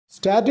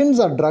Statins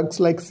are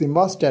drugs like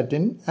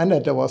simvastatin and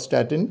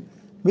atorvastatin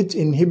which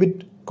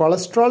inhibit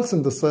cholesterol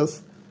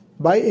synthesis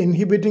by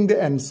inhibiting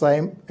the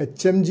enzyme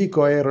HMG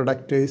CoA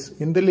reductase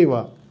in the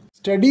liver.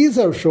 Studies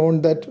have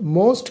shown that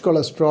most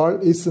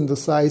cholesterol is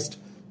synthesized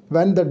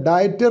when the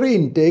dietary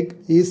intake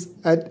is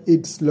at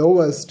its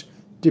lowest,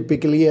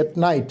 typically at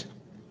night.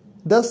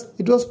 Thus,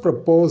 it was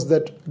proposed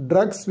that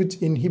drugs which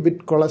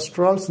inhibit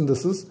cholesterol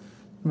synthesis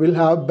will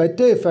have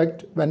better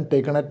effect when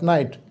taken at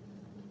night.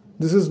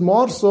 This is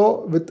more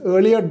so with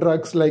earlier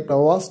drugs like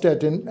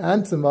lovastatin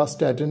and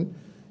simvastatin,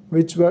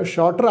 which were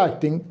shorter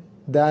acting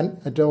than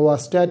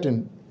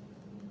atorvastatin.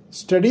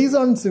 Studies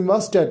on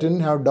simvastatin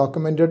have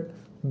documented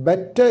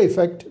better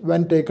effect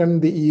when taken in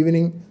the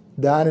evening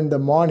than in the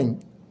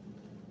morning.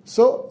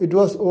 So, it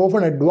was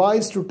often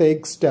advised to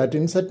take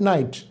statins at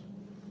night.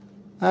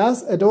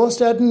 As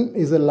atorvastatin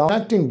is a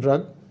long-acting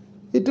drug,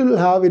 it will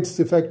have its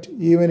effect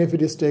even if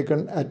it is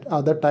taken at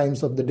other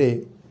times of the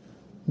day.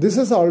 This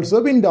has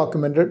also been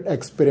documented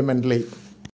experimentally.